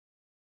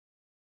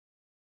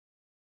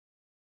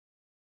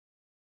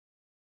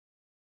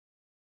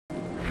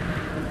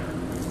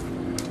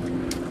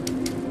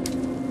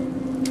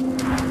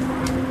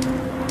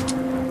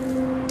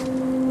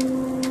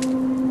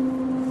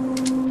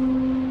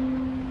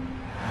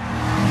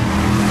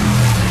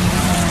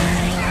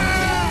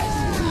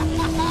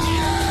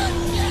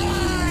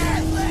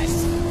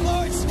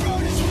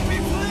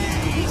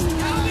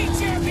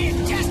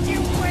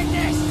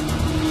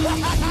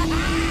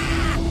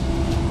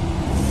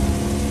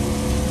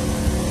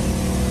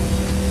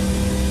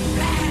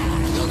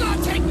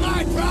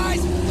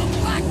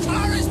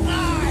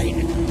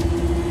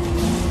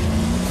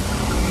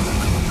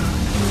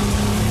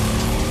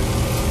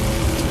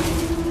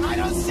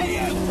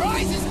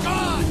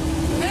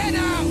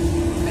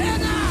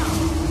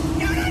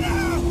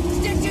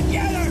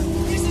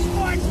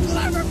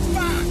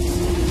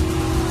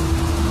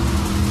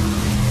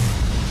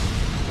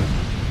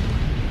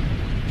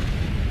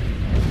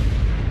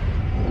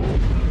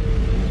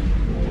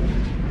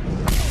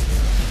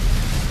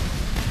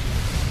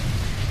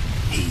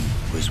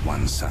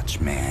one such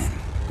man,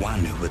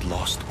 one who had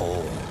lost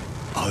all,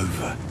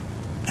 over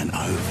and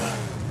over,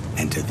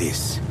 and to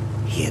this,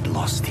 he had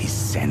lost his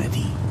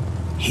sanity.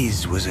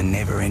 His was a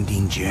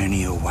never-ending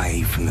journey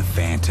away from the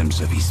phantoms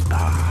of his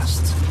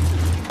past.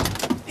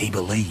 He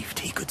believed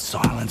he could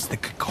silence the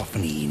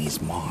cacophony in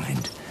his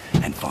mind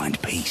and find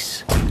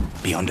peace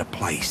beyond a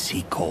place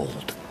he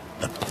called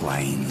the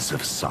Plains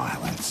of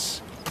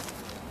Silence.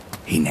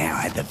 He now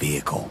had the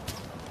vehicle,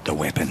 the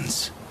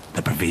weapons,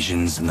 the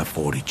provisions and the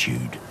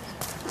fortitude.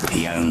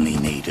 He only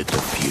needed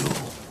the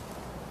fuel.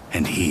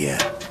 And here,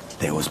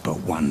 there was but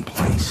one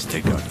place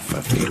to go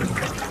for fuel.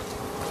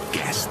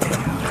 Gas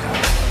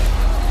down.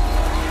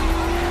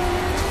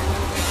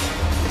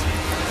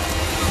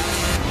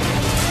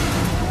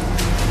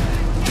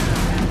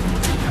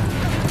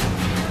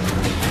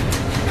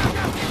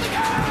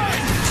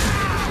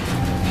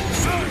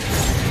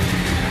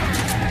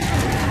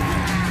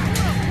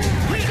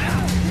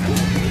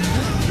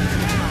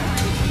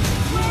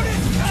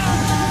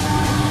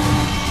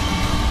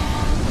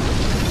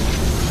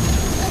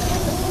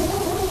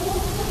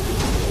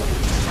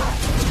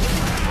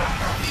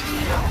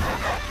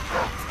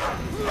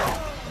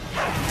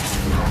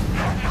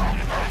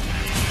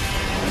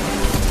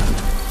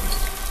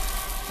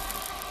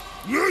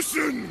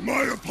 Listen,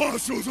 my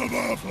apostles of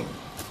Alpha!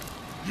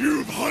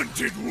 You've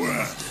hunted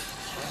well.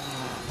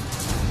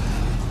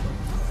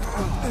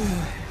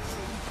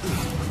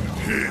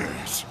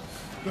 Here's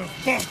the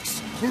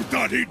fox who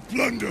thought he'd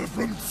plunder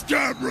from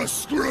Scabra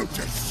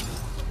Scrotus.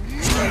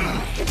 Move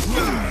out,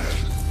 my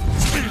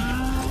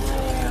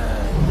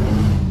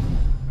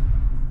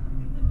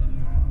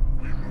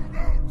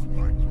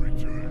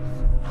creatures!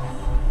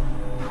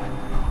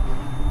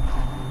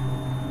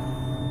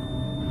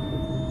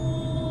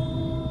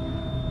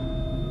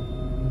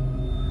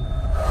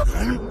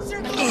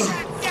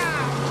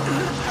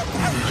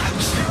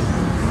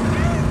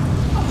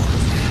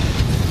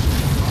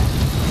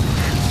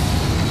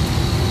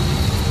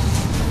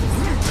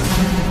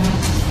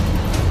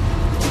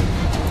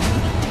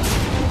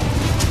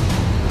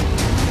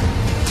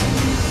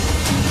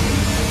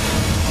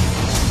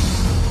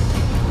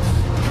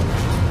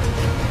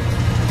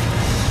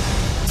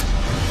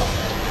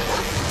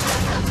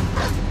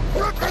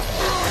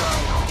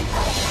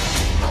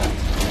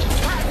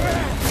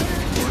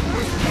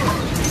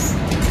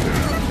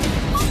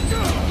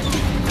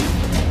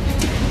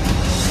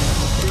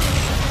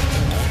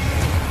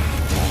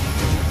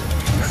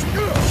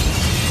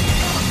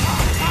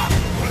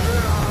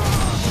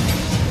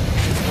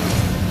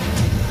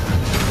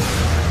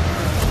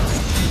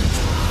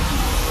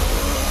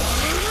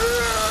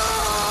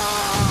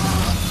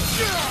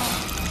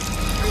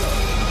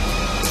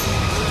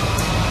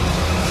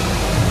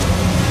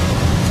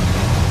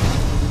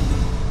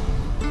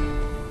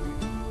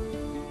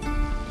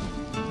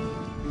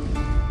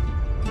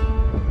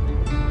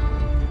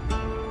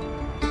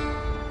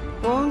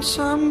 Won't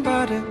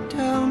somebody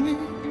tell me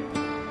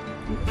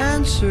an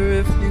answer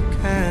if you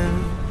can?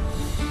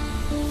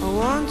 I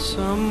want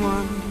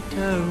someone to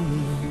tell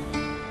me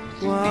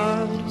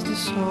what is the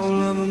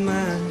soul of a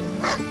man?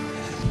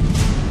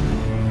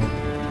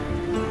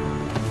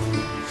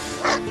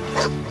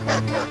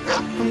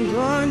 I'm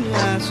going to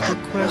ask a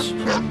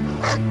question.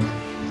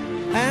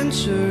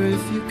 Answer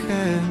if you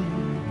can.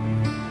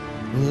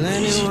 Will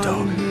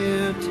anyone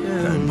here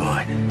tell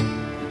me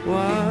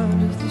what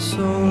is the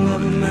soul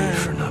of a man?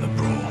 For another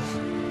brawl.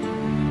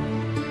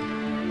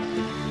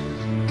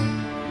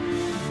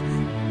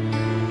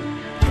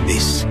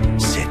 This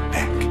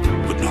setback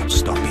would not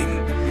stop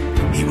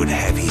him. He would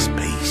have his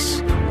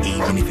peace,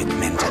 even if it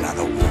meant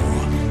another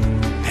war.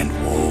 And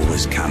war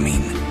was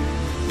coming,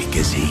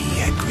 because he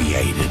had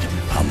created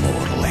a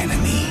mortal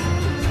enemy.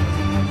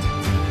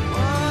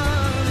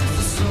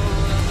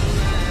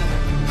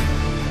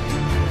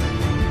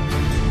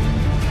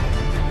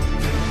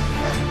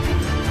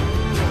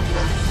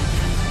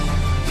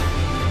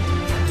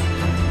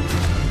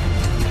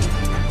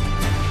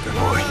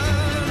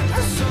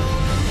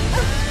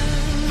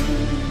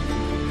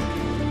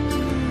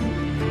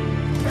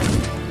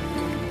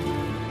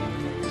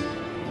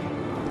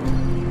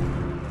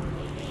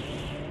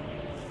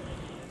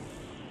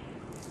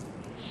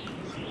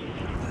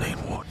 Need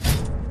what?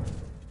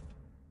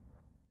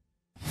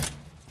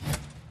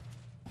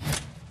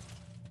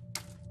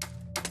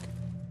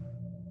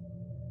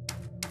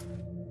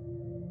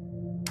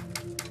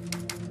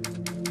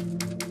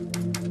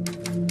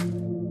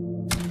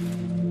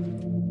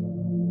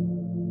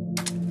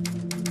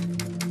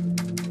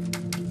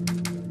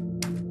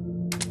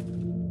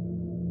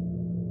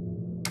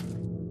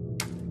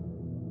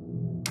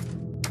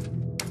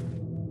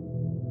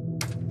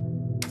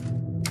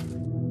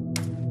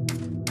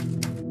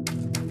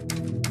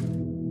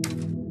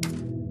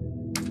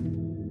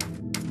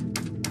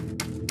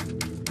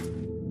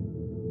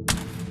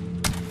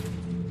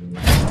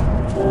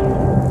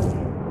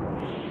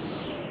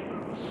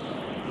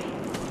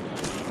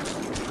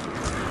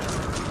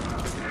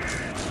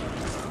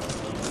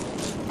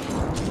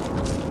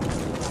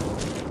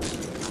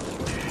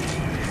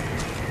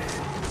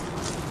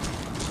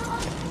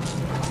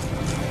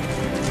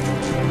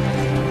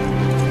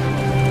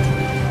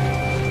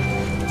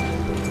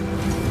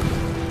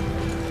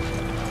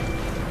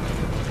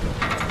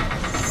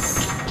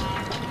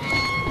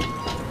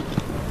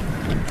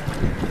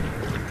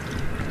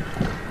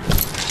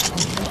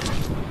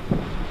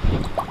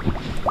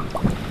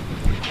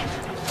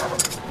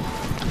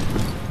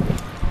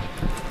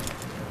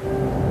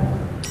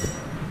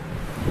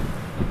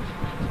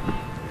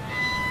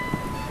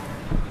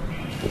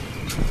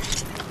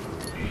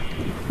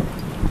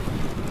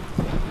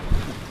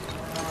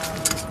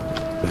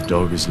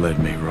 dog has led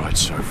me right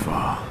so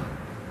far.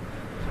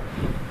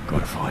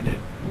 Gotta find it.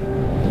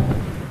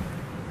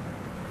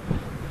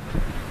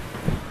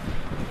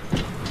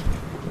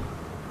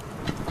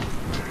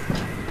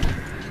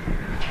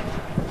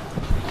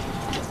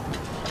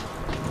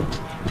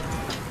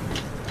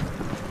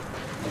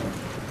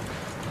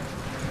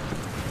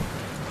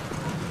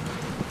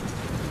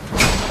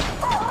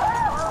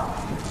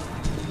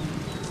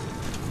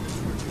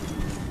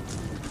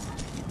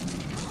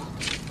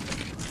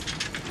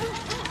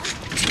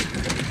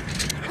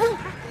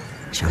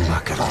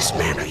 Chumbuck of this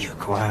manner, you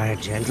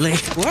quiet, gently.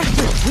 What?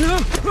 No!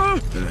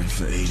 It ain't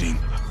for eating.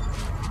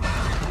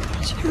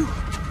 It's you.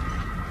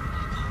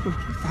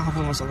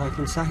 Valve was alive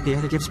inside the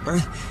other gives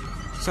birth.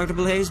 Start to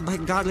blaze by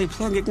godly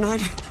plug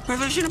ignite.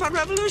 Revolution about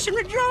revolution,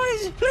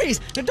 rejoice! Please,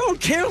 don't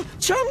kill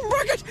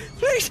Chumbucket!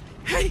 Please!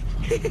 Hey!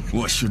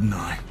 Why shouldn't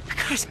I?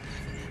 Because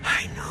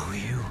I know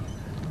you.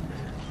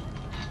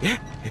 Yeah,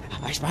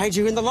 I spied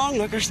you in the long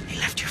lookers. They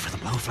left you for the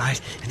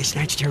blowflies, and they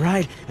snatched your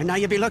ride, and now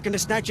you'll be looking to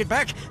snatch it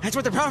back. That's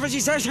what the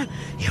prophecy says. You're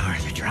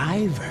the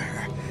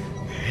driver.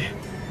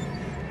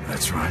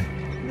 That's right.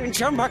 And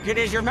Chumbucket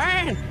is your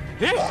man.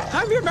 Yeah,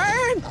 I'm your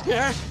man.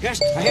 Yeah,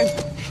 yes, I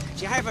am.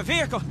 See, I have a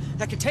vehicle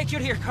that can take you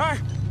to your car.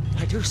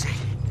 I do say.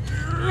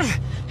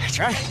 That's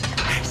right.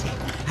 See,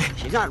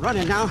 she's not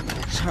running now.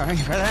 Sorry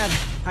for that.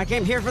 I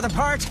came here for the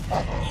parts.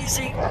 You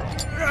see,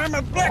 I'm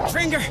a black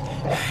finger.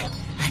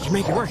 I can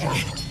make it work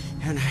again.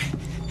 And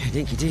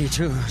Dinky D,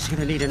 too, is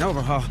gonna need an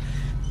overhaul.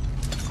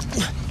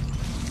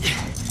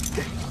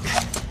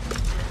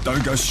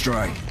 Don't go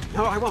stray.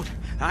 No, I won't.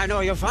 I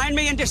know you'll find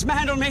me and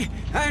dismantle me.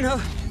 I know.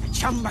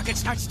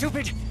 Chumbucket's not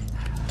stupid.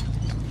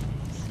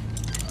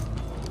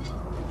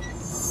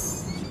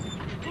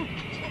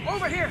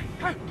 Over here!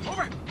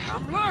 Over!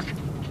 Come look!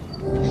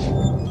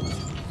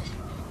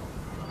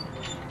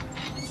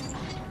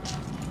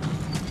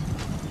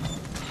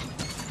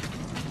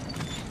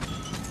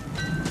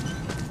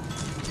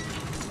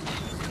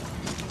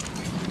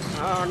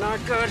 Oh, not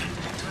good.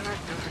 Not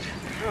good.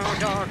 Oh,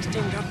 dogs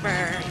dinged up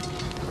bad.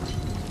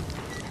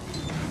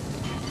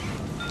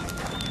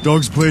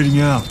 Dog's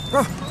bleeding out.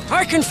 Oh,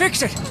 I can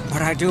fix it,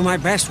 but I do my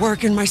best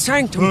work in my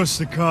sanctum. Burst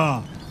the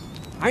car.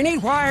 I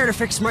need wire to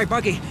fix my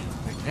buggy,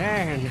 but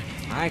then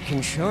I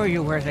can show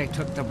you where they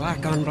took the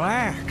black on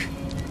black.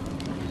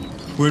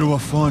 Where do I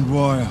find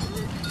wire?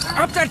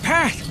 Up that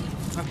path!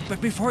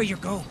 But before you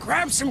go,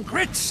 grab some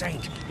grit,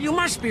 Saint. You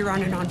must be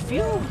running on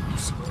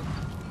fumes.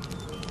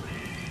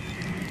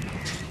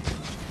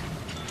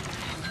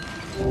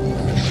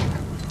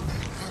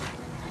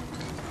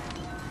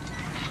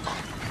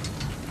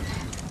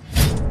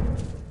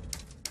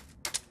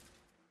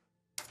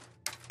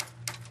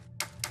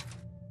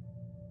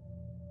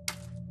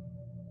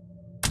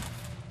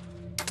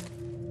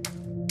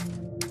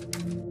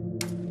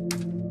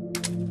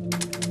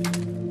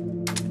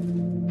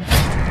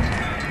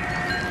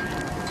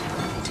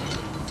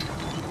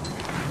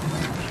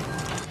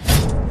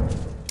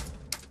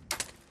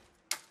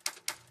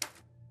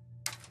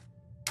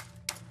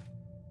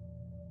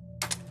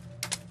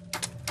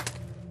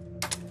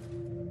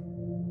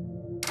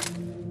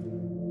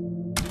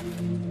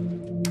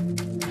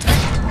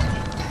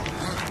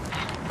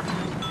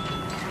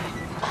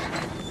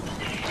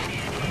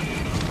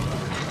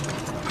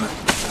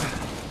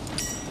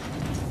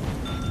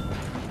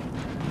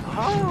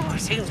 Oh,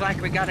 seems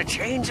like we got a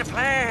change of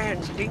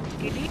plans,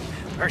 Dinky-Dee.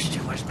 First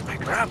you was my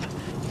grub,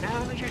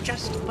 now you're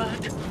just a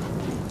butt.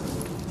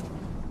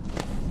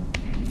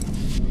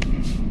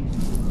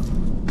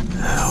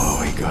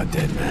 Oh, we got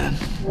dead man.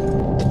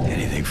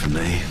 Anything for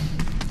me?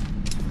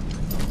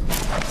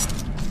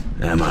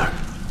 Ammo.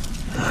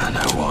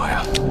 No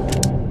wire.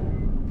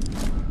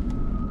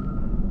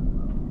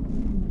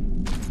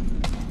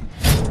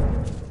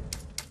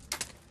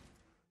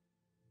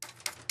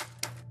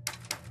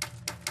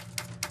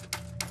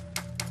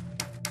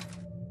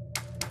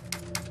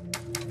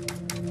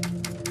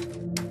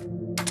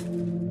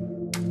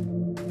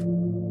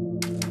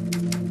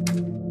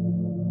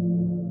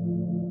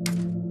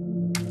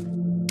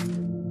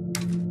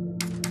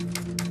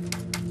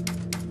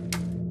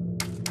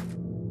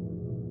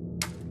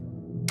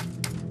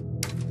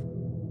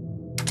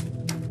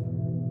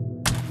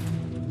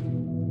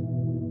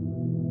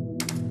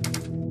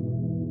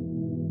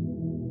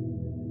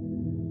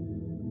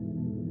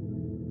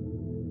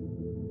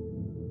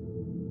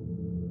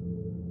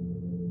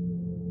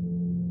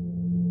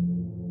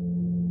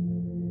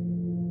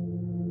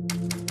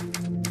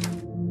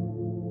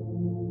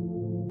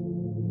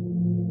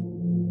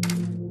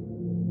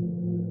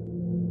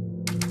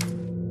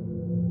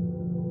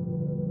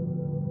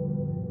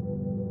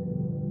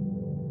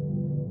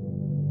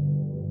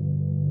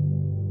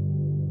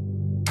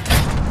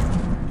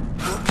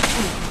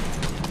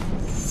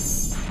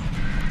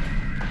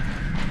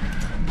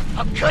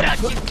 How could I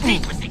give me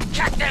with the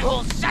cat that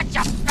holds such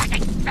a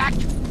fucking fact?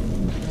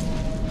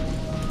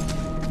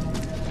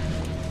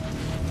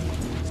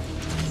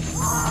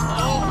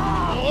 Oh,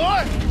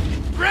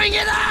 boy! Bring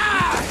it on!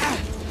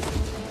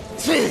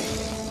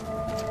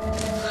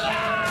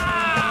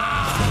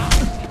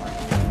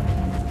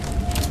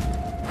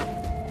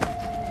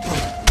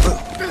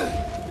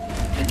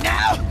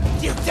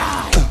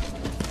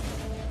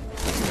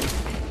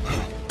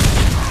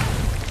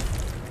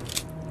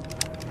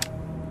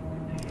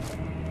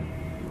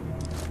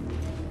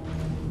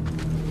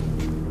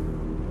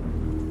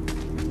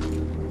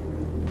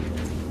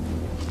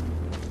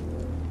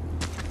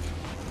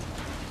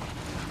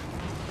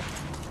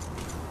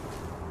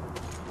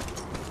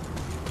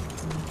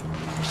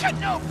 Should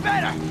know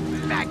better!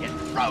 Maggot,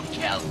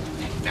 roadkill,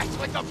 and mess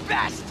with the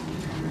best!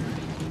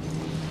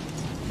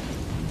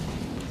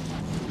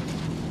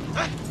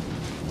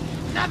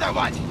 Another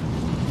one!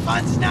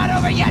 Fun's not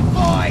over yet,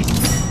 boys!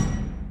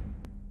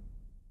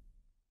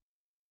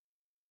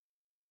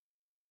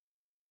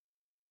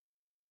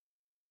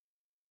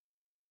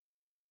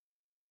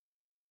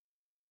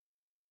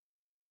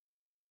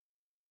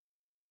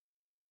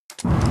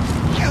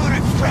 You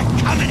regret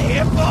coming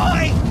here,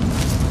 boy!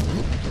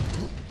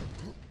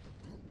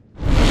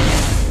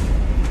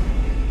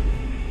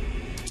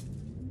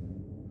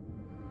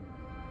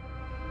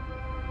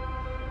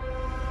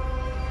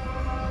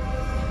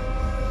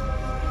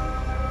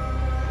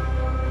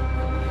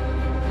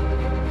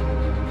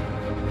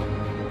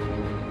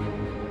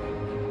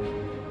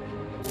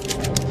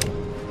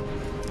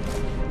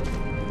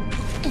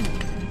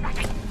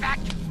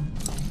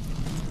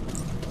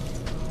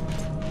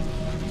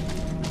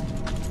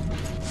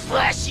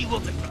 Fleshy will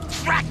be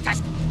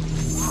practiced.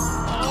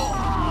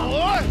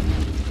 Oh,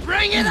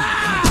 bring it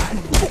on!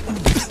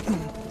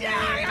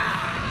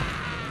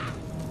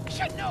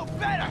 Should know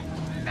better.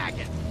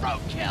 Maggot,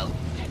 roadkill,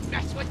 and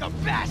mess with the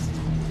best.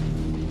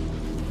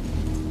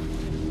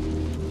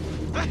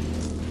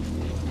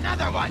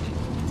 Another one.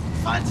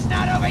 Fun's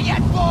not over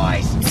yet,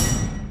 boys.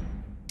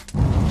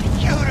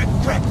 You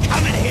regret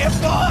coming here,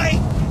 boy.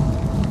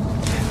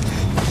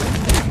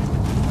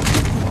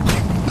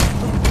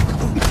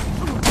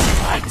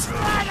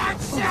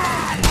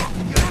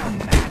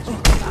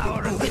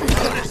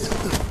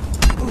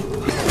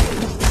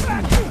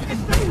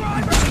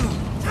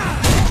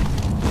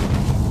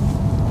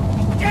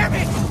 Damn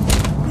it!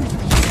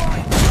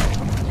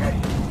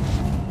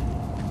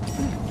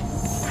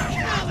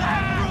 Kill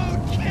that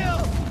roadkill!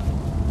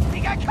 We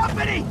got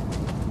company!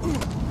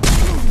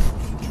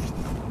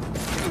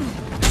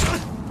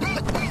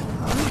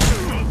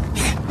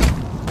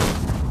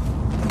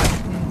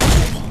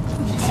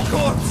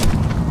 Corpse!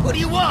 What do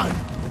you want?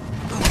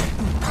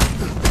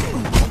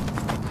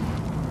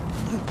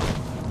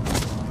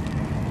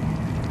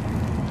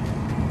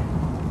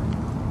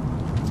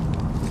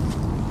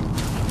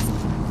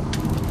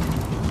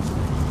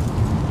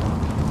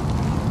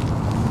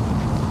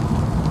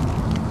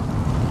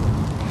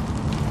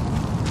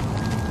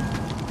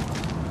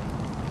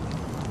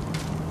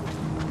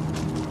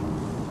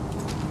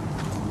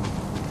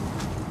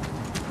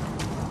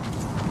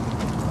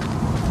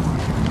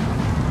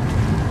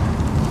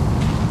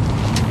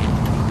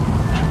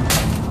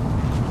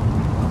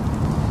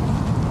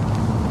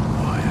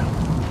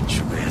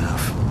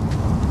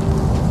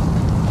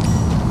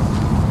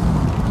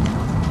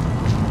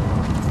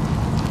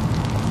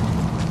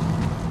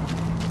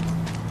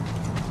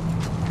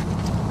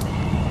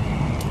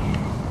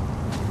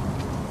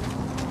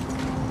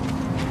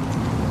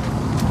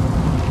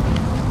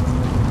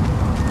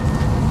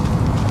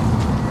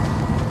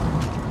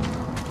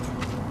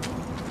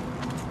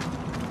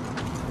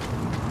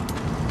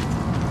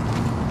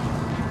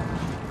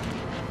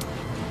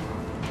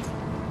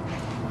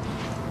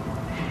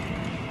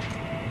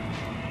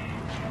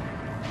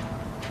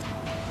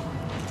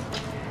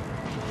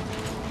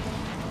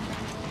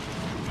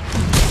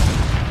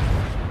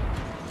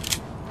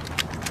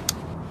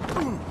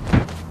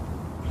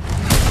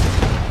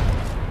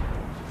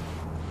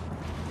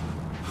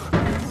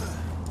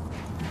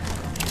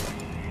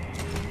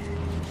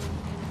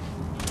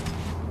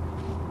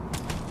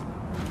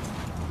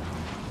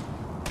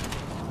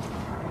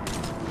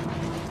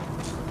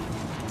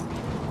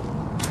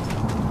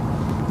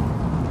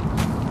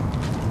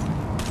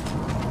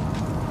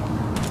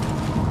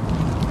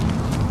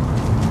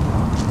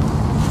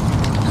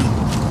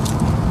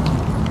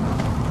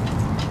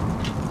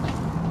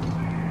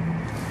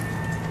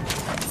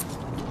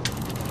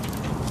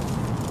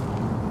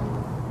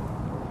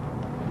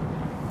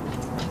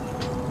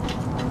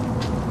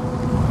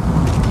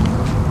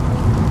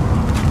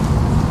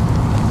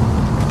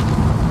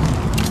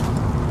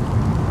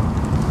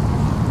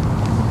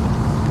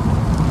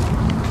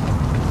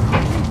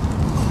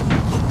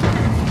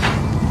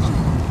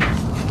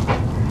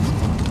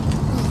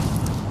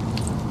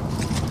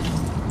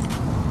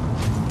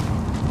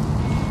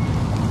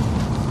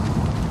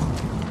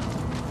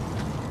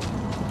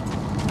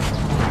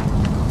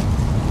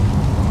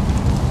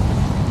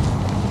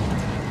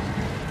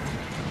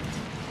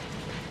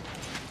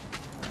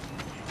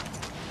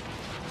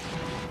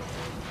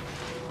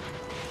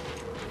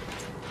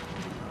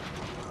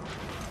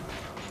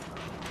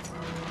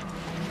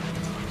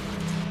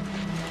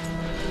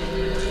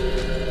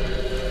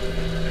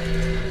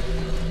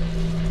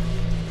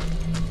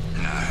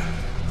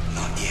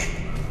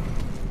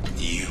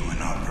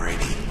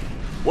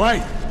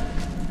 Wait!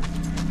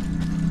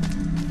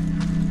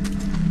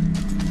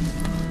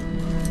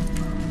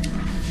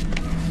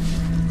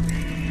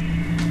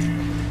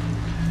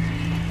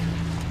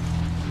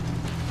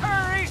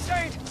 Hurry,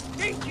 Saint!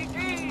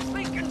 DTD's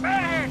leaking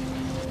bad!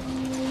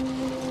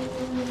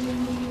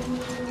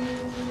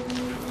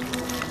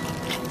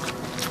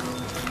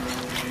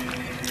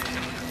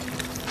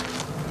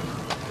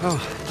 Oh,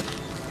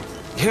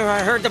 Here,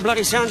 I heard the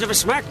bloody sounds of a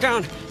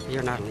smackdown.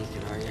 You're not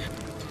leaking, are you?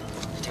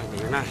 Tell me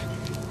you're not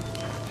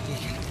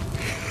leaking.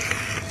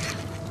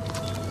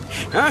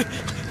 Huh?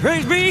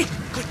 Praise be!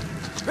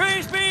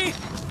 Praise be!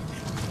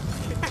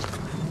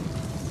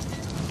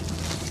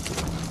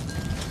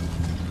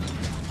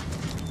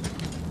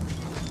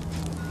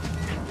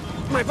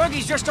 My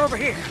buggy's just over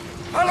here.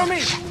 Follow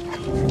me.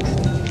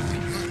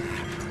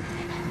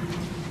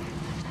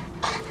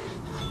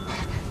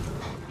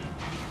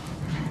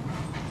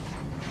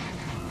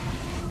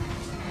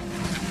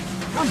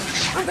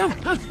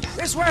 Come,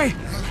 this way.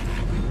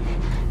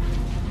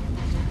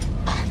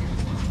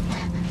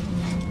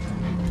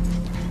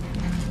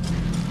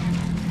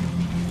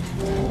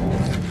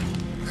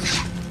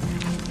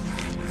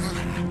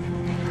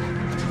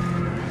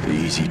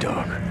 Easy,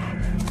 dog.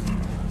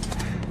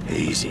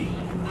 Easy.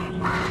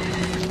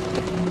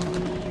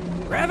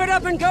 Rev it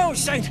up and go,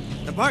 Saint.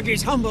 The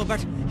buggy's humble,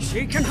 but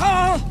she can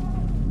haul.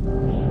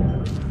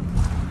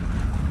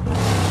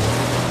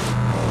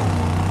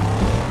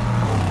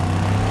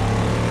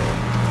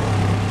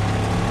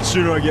 The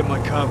sooner I get my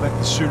car back,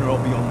 the sooner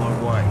I'll be on my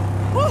way.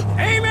 Woo,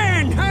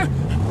 amen!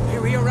 May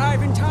we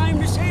arrive in time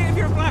to save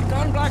your black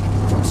on black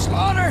from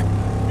slaughter.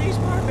 These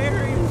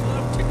barbarians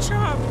love to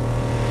chop.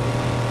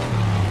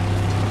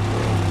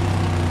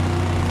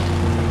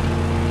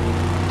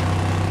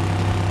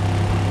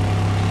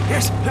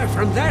 Yes,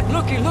 from that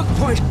looky-look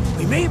point,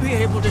 we may be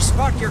able to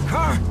spot your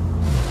car.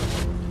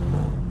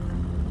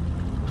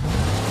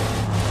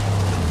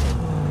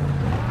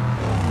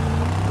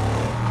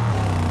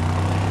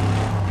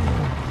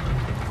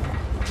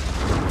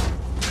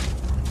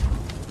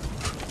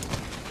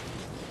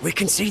 We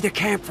can see the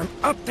camp from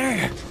up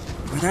there,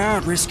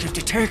 without risk of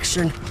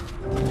detection.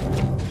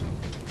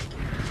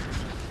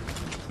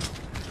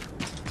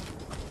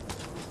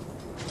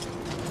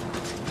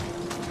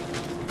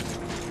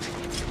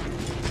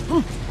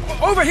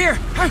 Over here!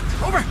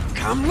 Over!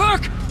 Come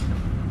look!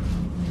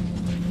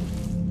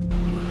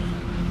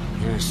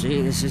 Yeah,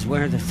 see, this is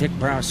where the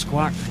thick-browed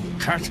squat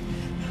cut.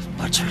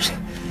 Butchers,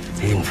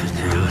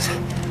 infidels.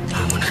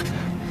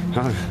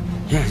 Oh,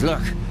 yeah,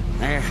 look,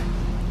 there.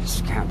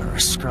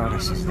 Scabrous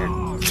Scrotus is their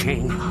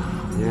king.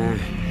 Yeah,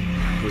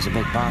 he's a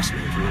big boss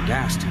man from the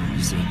gas town,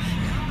 you see.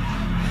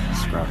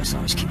 Scrotus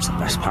always keeps the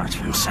best parts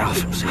for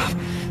himself.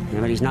 Yeah,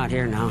 but he's not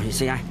here now. You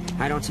see, I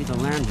don't see the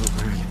land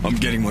mover. I'm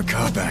getting my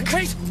car back.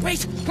 Wait,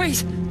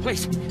 please.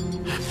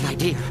 An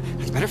idea.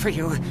 It's better for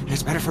you, and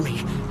it's better for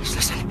me. Just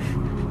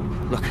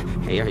listen. Look,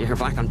 your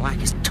black on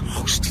black is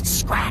toast. It's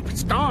scrap.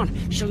 It's gone.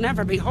 She'll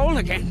never be whole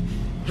again.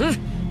 Huh?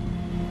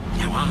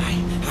 Now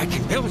I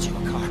can build you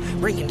a car,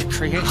 bring into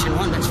creation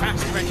one that's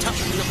faster and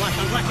tougher than the black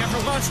on black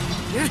ever was.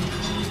 Yeah?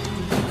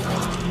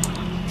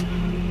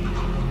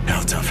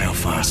 How tough, how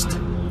fast?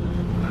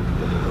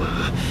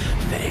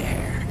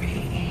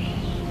 Very.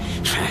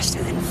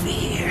 Faster than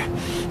fear.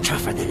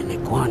 Tougher than an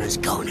iguana's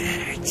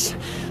gonads.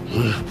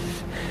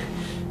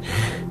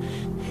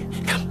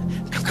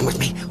 Come with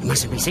me. We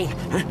mustn't be seen.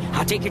 Huh?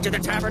 I'll take you to the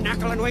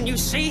tabernacle, and when you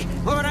see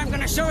what I'm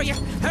going to show you,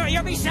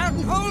 you'll be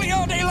shouting holy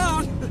all day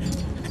long.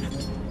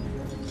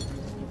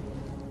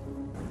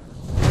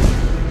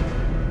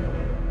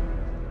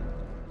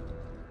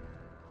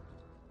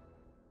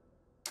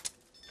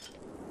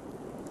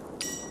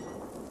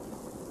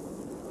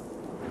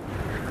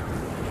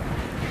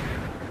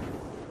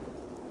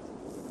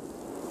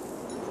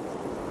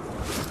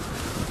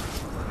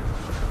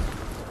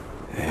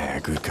 Yeah,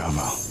 good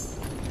combo.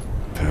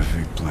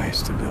 Perfect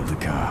place to build a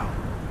car.